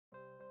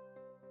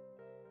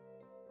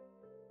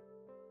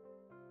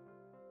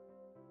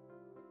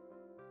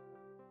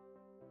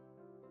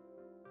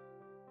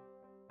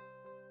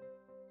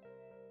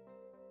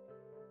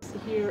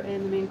here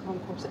in the main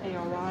concourse at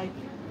ARI.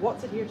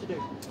 What's it here to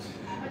do?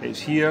 It's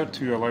here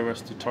to allow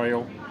us to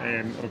trial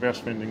a reverse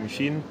vending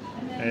machine.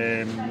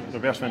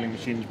 Reverse vending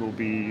machines will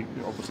be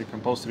obviously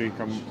compulsory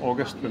come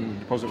August when the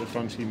deposit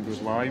return scheme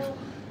goes live.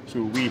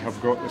 So we have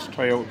got this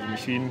trial of the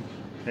machine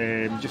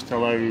just to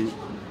allow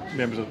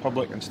members of the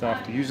public and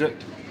staff to use it,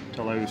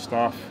 to allow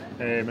staff,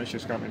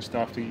 NHS Grampian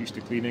staff to get used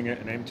to cleaning it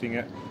and emptying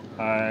it,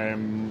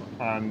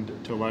 and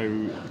to allow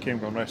the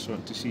Cairngorm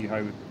restaurant to see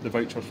how the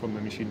vouchers from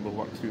the machine will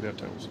work through their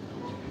tills.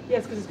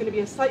 Yes, because it's going to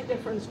be a slight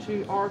difference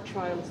to our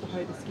trial as to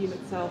how the scheme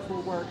itself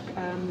will work.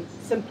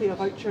 Simply a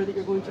voucher that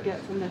you're going to get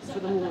from this for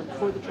the moment,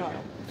 for the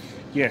trial.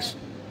 Yes,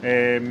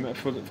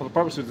 for the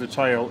purpose of the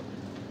trial,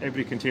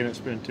 every container that's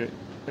put into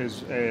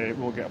it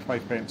will get a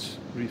 5p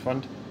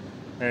refund.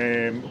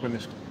 When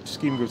the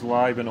scheme goes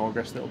live in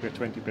August, it will be a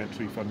 20p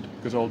refund,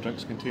 because all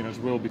drinks containers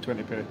will be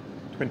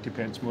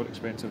 20p more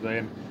expensive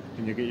then,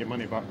 and you get your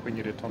money back when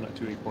you return it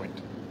to a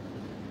point.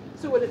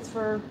 So when it's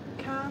for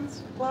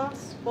cans,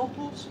 glass,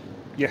 bottles?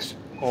 Yes,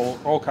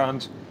 all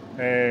cans,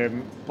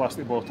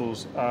 plastic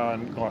bottles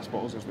and glass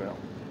bottles as well.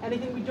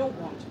 Anything we don't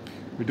want?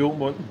 We don't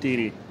want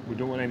dairy. We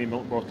don't want any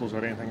milk bottles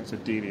or anything that's a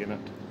dairy in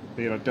it.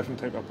 They are a different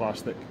type of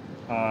plastic,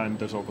 and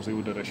there's obviously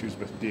other issues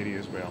with dairy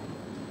as well.